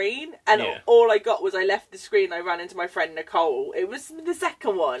screen. And all I got was I left the screen, I ran into my friend Nicole. It was the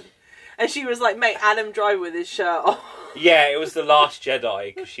second one. And she was like, mate, Adam Driver with his shirt off. Yeah, it was The Last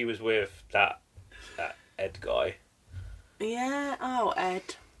Jedi, because she was with that Ed guy. Yeah, oh,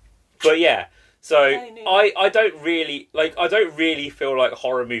 Ed. But yeah, so I don't really feel like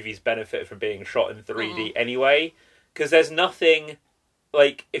horror movies benefit from being shot in 3D anyway, because there's nothing,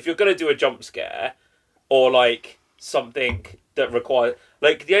 like, if you're going to do a jump scare, or, like, something that requires,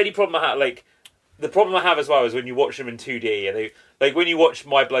 like, the only problem I have, like, the problem I have as well is when you watch them in 2D, and they, like, when you watch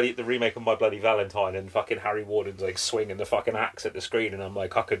the remake of My Bloody Valentine, and fucking Harry Warden's, like, swinging the fucking axe at the screen, and I'm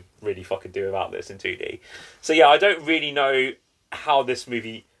like, I could really fucking do without this in 2D. So yeah, I don't really know how this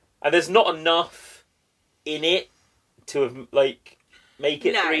movie, and there's not enough in it to have, like, make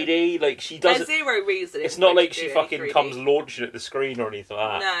it 3D. Like, she doesn't... There's zero reason. It's not like she fucking comes launching at the screen or anything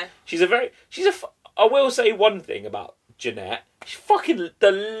like that. No. I will say one thing about Jeanette. She's fucking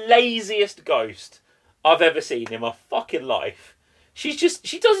the laziest ghost I've ever seen in my fucking life. She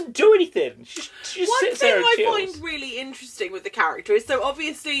doesn't do anything. She just sits there and chills. One thing I find really interesting with the character is, so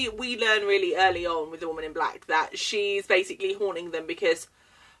obviously we learn really early on with the Woman in Black that she's basically haunting them because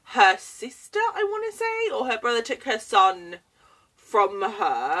her sister, I want to say, or her brother took her son from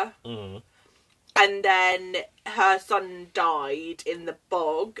her. And then her son died in the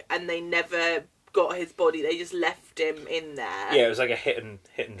bog, and they never got his body. They just left him in there. Yeah, it was like a hit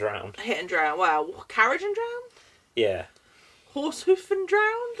and drown. Hit and drown. Wow, carriage and drown? Yeah. Horse hoof and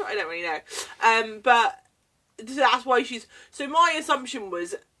drowned? I don't really know. But that's why she's... So my assumption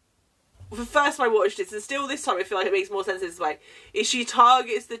was, the first time I watched this, and still this time I feel like it makes more sense this way, is she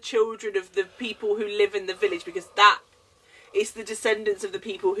targets the children of the people who live in the village, because that is the descendants of the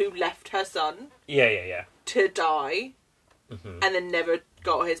people who left her son. Yeah. To die. And then never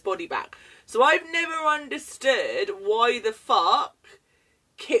got his body back. So I've never understood why the fuck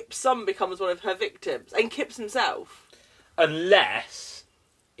Kip's son becomes one of her victims, and Kip's himself. Unless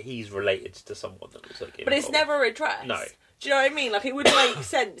he's related to someone that was like involved. But it's never addressed. No. Do you know what I mean? Like, it would make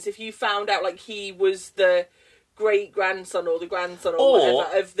sense if you found out, like, he was the great-grandson or the grandson or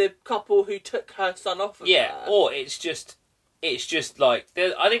whatever of the couple who took her son off of her. Or it's just it's just like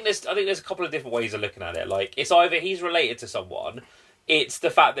I think there's a couple of different ways of looking at it. Like, it's either he's related to someone, it's the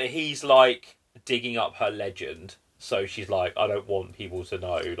fact that he's like digging up her legend, so she's like, I don't want people to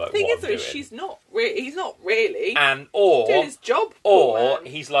know like The thing what is, I'm though, doing. he's not really. And doing his job. or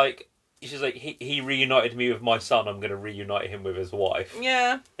he's like, she's like, he reunited me with my son. I'm going to reunite him with his wife.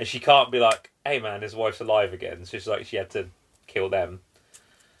 Yeah. And she can't be like, hey man, his wife's alive again. So she's like, she had to kill them.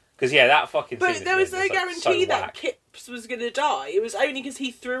 Because that fucking. But there was no like, guarantee so that whack. Kipps was going to die. It was only because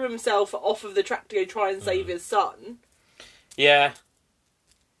he threw himself off of the track to go try and save his son. Yeah.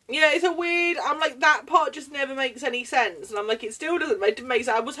 Yeah, it's a weird. I'm like, that part just never makes any sense, and I'm like, it still doesn't make sense.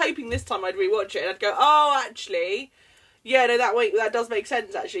 I was hoping this time I'd rewatch it and I'd go, oh, actually, yeah, no, that does make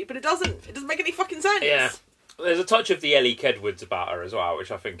sense actually, but it doesn't. It doesn't make any fucking sense. Yeah. There's a touch of the Ellie Kedwards about her as well, which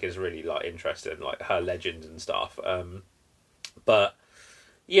I think is really like interesting, like her legend and stuff. But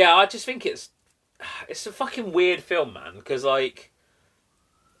yeah, I just think it's a fucking weird film, man, because like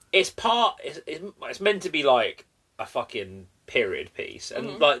it's meant to be like a fucking period piece,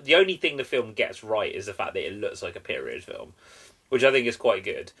 and like the only thing the film gets right is the fact that it looks like a period film, which I think is quite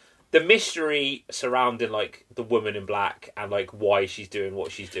good. The mystery surrounding like the woman in black and like why she's doing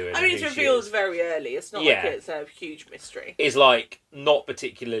what she's doing. I mean, it's revealed very early. It's not like it's a huge mystery. Is like not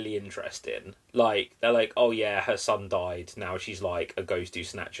particularly interesting. Like they're like, oh yeah, her son died. Now she's like a ghost who's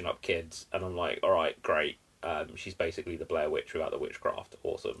snatching up kids, and I'm like, all right, great. She's basically the Blair Witch without the witchcraft.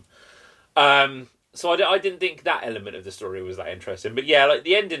 Awesome. So I didn't think that element of the story was that interesting. But yeah, like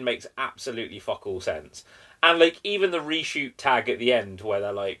the ending makes absolutely fuck all sense. And like even the reshoot tag at the end where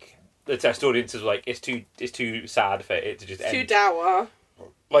they're like, the test audience is like, it's too sad for it to just end. Too dour.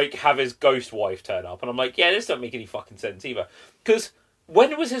 Like have his ghost wife turn up. And I'm like, yeah, this doesn't make any fucking sense either. Because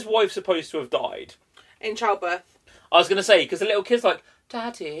when was his wife supposed to have died? In childbirth. I was going to say, because the little kid's like,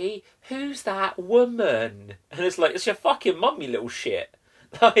 Daddy, who's that woman? And it's like, it's your fucking mum, you little shit.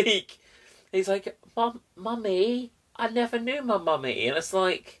 Like, he's like, Mummy, I never knew my mummy. And it's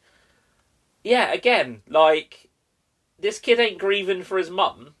like, yeah, again, like, this kid ain't grieving for his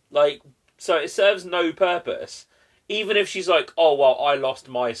mum. Like, so it serves no purpose. Even if she's like, oh, well, I lost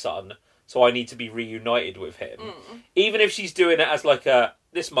my son, so I need to be reunited with him. Even if she's doing it as like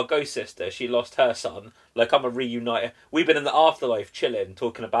this is my ghost sister, she lost her son, like I'm a reuniter. We've been in the afterlife chilling,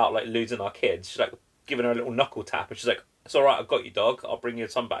 talking about like losing our kids. She's like giving her a little knuckle tap, and she's like, it's alright, I've got you, dog. I'll bring your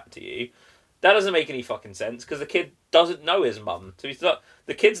son back to you. That doesn't make any fucking sense, because the kid doesn't know his mum. So he's not,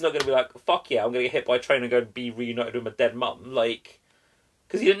 the kid's not going to be like, fuck yeah, I'm going to get hit by a train and go and be reunited with my dead mum. Like,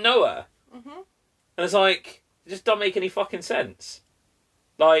 because he didn't know her. And it's like, it just don't make any fucking sense.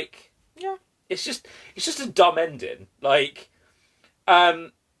 Like, yeah, it's just a dumb ending. Like,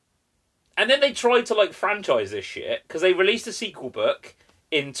 and then they tried to like franchise this shit, because they released a sequel book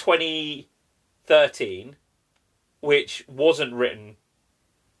in 2013, which wasn't written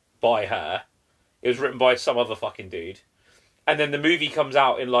by her. It was written by some other fucking dude. And then the movie comes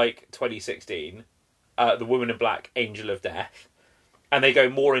out in like 2016, The Woman in Black, Angel of Death. And they go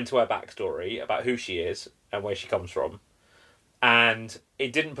more into her backstory about who she is and where she comes from. And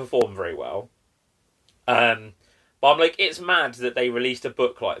it didn't perform very well. But I'm like, it's mad that they released a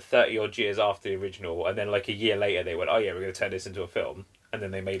book like 30 odd years after the original, and then like a year later they went, oh yeah, we're going to turn this into a film. And then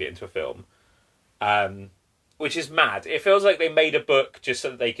they made it into a film. Which is mad. It feels like they made a book just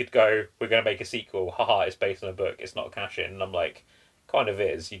so that they could go, we're going to make a sequel. Haha, it's based on a book. It's not a cash-in. And I'm like, kind of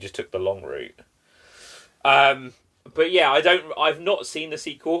is. You just took the long route. But yeah, I've not seen the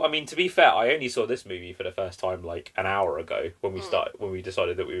sequel. I mean, to be fair, I only saw this movie for the first time like an hour ago when we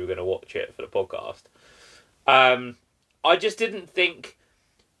decided that we were going to watch it for the podcast. I just didn't think,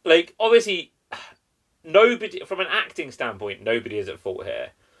 like, obviously, nobody, from an acting standpoint, nobody is at fault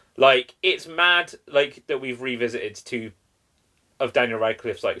here. Like, it's mad, like, that we've revisited two of Daniel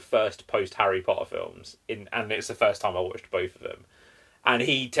Radcliffe's, like, first post-Harry Potter films, and it's the first time I watched both of them. And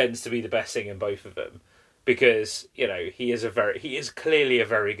he tends to be the best thing in both of them, because, you know, he is clearly a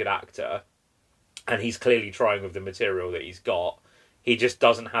very good actor, and he's clearly trying with the material that he's got. He just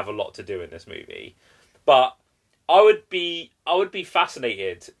doesn't have a lot to do in this movie. But I would be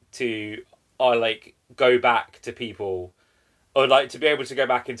fascinated to, go back to people, or like to be able to go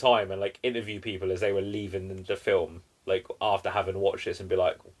back in time and like interview people as they were leaving the film, like after having watched this, and be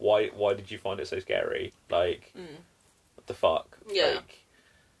like, why did you find it so scary? Like, what the fuck? Yeah.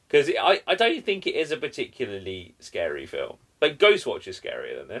 Because I don't think it is a particularly scary film. Like, Ghostwatch is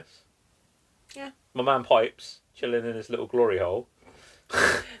scarier than this. Yeah. My man Pipes, chilling in his little glory hole.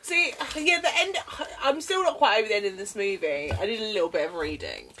 See, yeah, the end, I'm still not quite over the end of this movie. I did a little bit of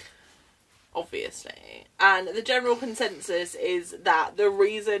reading. obviously. And the general consensus is that the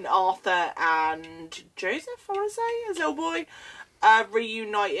reason Arthur and Joseph, I want to say, as little boy,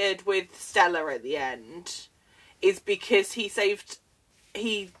 reunited with Stella at the end is because he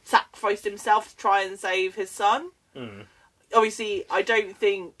sacrificed himself to try and save his son. Mm. Obviously, I don't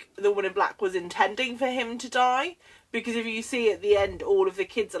think the Woman in Black was intending for him to die, because if you see at the end, all of the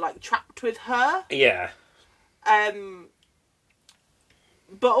kids are, like, trapped with her. Yeah.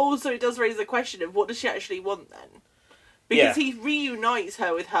 But also it does raise the question of what does she actually want then? Because he reunites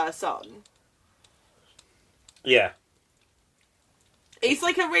her with her son. Yeah. It's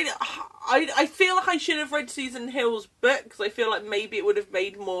like a really... I feel like I should have read Susan Hill's book, because I feel like maybe it would have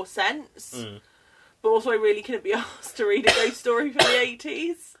made more sense. Mm. But also I really couldn't be asked to read a ghost story from the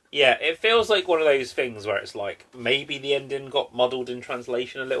 80s. Yeah, it feels like one of those things where it's like, maybe the ending got muddled in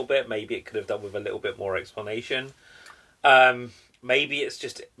translation a little bit. Maybe it could have done with a little bit more explanation. Maybe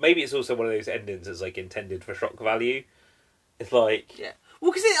it's also one of those endings that's, like, intended for shock value. It's like... Yeah.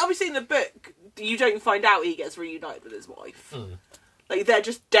 Well, because obviously in the book, you don't find out he gets reunited with his wife. Mm. Like, they're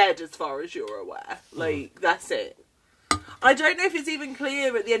just dead as far as you're aware. Like, that's it. I don't know if it's even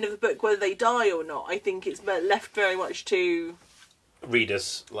clear at the end of the book whether they die or not. I think it's left very much to...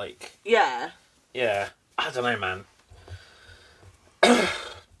 readers, like... Yeah. Yeah. I don't know, man. I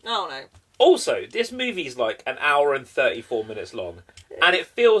don't know. Also, this movie's like an hour and 34 minutes long, and it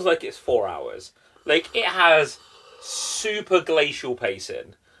feels like it's 4 hours. Like, it has super glacial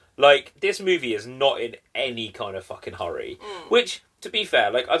pacing. Like, this movie is not in any kind of fucking hurry. Which, to be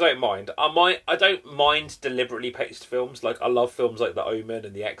fair, like, I don't mind. I don't mind deliberately paced films. Like, I love films like The Omen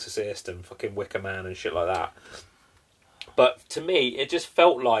and The Exorcist and fucking Wicker Man and shit like that. But to me, it just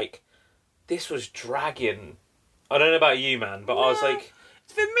felt like this was dragging. I don't know about you, man, but I was like...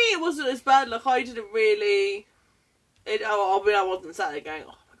 For me, it wasn't as bad. Like, I didn't really... I wasn't sat there going,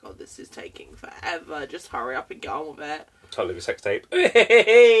 oh my god, this is taking forever. Just hurry up and get on with it. Totally with sex tape.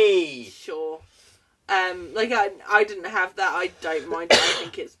 Hey! Sure. Like, I didn't have that. I don't mind it. I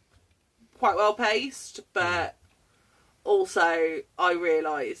think it's quite well paced. But also, I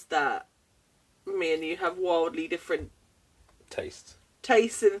realised that me and you have wildly different tastes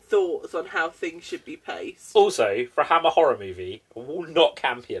and thoughts on how things should be paced. Also, for a Hammer horror movie, not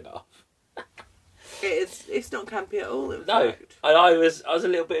campy enough. It's not campy at all. No, and I was a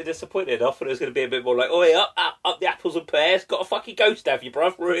little bit disappointed. I thought it was going to be a bit more like, oh yeah, up the apples and pears, got a fucking ghost, have you,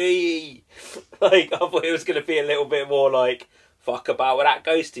 bruv? Like, I thought it was going to be a little bit more like, fuck about with that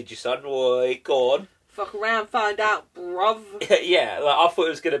ghost, did you, son? Boy, go on. Fuck around, find out, bruv. Yeah, like, I thought it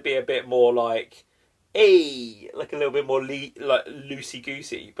was going to be a bit more like, hey, like a little bit more like loosey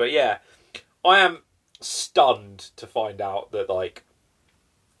goosey. But yeah, I am stunned to find out that like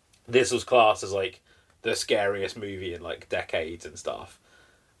this was classed as like the scariest movie in like decades and stuff.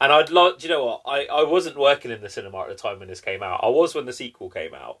 And I'd love, do you know what? I wasn't working in the cinema at the time when this came out. I was when the sequel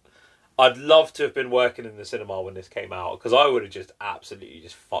came out. I'd love to have been working in the cinema when this came out, because I would have just absolutely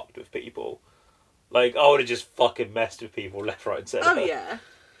just fucked with people. Like, I would have just fucking messed with people left, right, and centre. Oh yeah.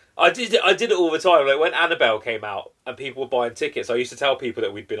 I did it all the time. Like, when Annabelle came out and people were buying tickets, I used to tell people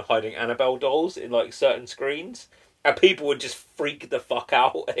that we'd been hiding Annabelle dolls in like certain screens, and people would just freak the fuck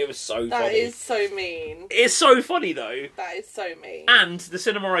out. It was so funny. That is so mean. It's so funny though. That is so mean. And the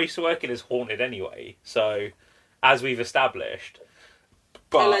cinema I used to work in is haunted anyway, so as we've established.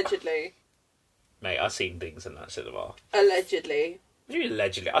 But, allegedly. Mate, I've seen things in that cinema. Allegedly. What do you mean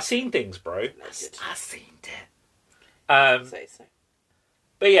allegedly? I've seen things, bro. Alleged. I've seen it. Say so.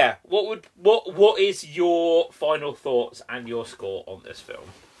 But yeah, what is your final thoughts and your score on this film?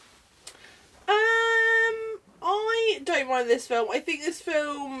 I don't mind this film. I think this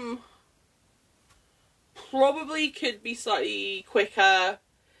film probably could be slightly quicker,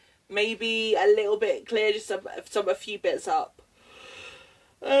 maybe a little bit clearer, just a few bits up.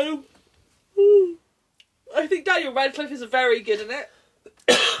 I think Daniel Radcliffe is very good in it.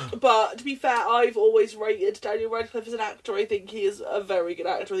 But to be fair, I've always rated Daniel Radcliffe as an actor. I think he is a very good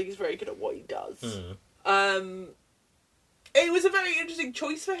actor. I think he's very good at what he does. It was a very interesting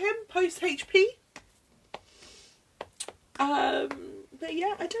choice for him post HP. But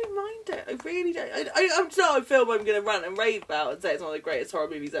yeah, I don't mind it. I really don't. It's not a film I'm going to rant and rave about and say it's one of the greatest horror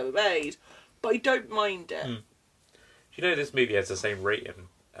movies ever made, but I don't mind it. Do you know this movie has the same rating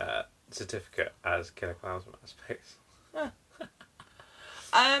certificate as Killer Clowns from Outer Space?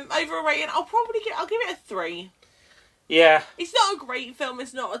 Overrated. I'll give it a 3. Yeah. It's not a great film.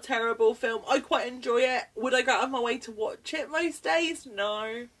 It's not a terrible film. I quite enjoy it. Would I go out of my way to watch it most days?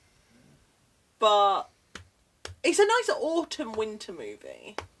 No. But it's a nice autumn-winter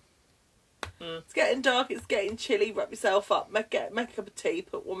movie. It's getting dark. It's getting chilly. Wrap yourself up. Make a cup of tea.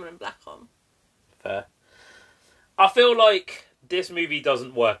 Put Woman in Black on. Fair. I feel like this movie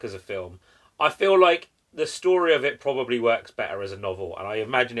doesn't work as a film. I feel like the story of it probably works better as a novel, and I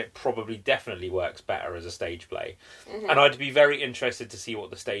imagine it probably definitely works better as a stage play. Mm-hmm. And I'd be very interested to see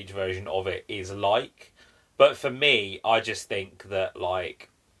what the stage version of it is like. But for me, I just think that, like,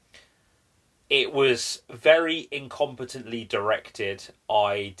 it was very incompetently directed.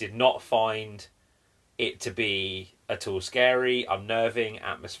 I did not find it to be at all scary, unnerving,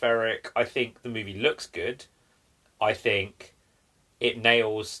 atmospheric. I think the movie looks good. I think it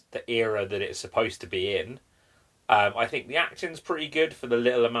nails the era that it's supposed to be in. I think the acting's pretty good for the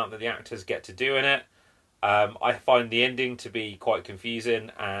little amount that the actors get to do in it. I find the ending to be quite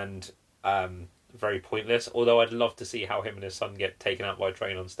confusing and very pointless, although I'd love to see how him and his son get taken out by a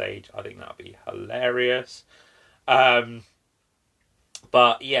train on stage. I think that'd be hilarious. But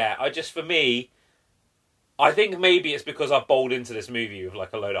yeah, for me, I think maybe it's because I've bowled into this movie with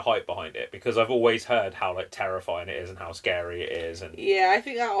like a load of hype behind it, because I've always heard how like terrifying it is and how scary it is, and yeah, I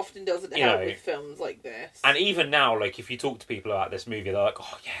think that often doesn't help with films like this. And even now, like, if you talk to people about this movie, they're like,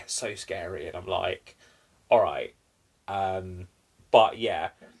 "Oh yeah, it's so scary," and I'm like, "All right," but yeah,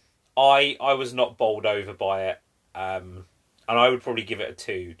 I was not bowled over by it, and I would probably give it a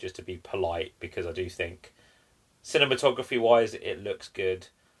 2 just to be polite, because I do think cinematography wise it looks good.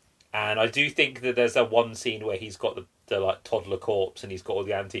 And I do think that there's that one scene where he's got the like toddler corpse and he's got all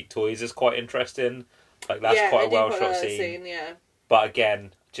the antique toys is quite interesting. Like, that's quite a well shot scene. Yeah. But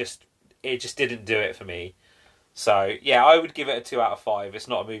again, it just didn't do it for me. So yeah, I would give it a 2 out of 5. It's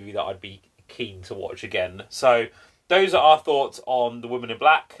not a movie that I'd be keen to watch again. So those are our thoughts on The Woman in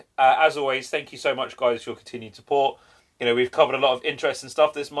Black. As always, thank you so much, guys, for your continued support. You know, we've covered a lot of interesting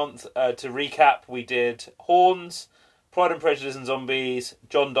stuff this month. To recap, we did Horns, Pride and Prejudice and Zombies,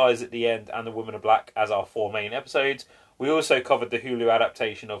 John Dies at the End, and The Woman in Black as our 4 main episodes. We also covered the Hulu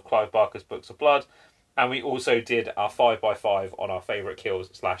adaptation of Clive Barker's Books of Blood, and we also did our 5x5 on our favourite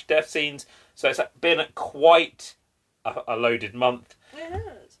kills/death scenes. So it's been quite a loaded month. It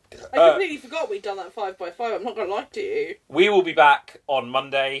has. I completely forgot we'd done that 5x5. I'm not going to lie to you. We will be back on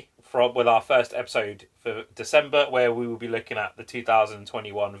Monday with our first episode for December, where we will be looking at the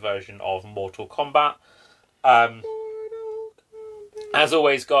 2021 version of Mortal Kombat. As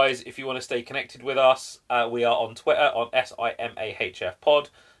always, guys, if you want to stay connected with us, we are on Twitter on SIMAHFpod.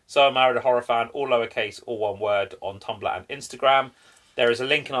 So I'm Married a Horror Fan, all lowercase, all one word, on Tumblr and Instagram. There is a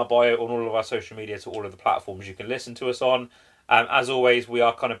link in our bio on all of our social media to all of the platforms you can listen to us on. As always, we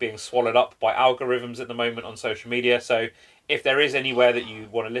are kind of being swallowed up by algorithms at the moment on social media. So if there is anywhere that you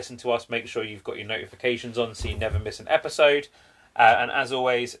want to listen to us, make sure you've got your notifications on so you never miss an episode. And as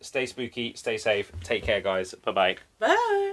always, stay spooky, stay safe, take care, guys. Bye-bye. Bye.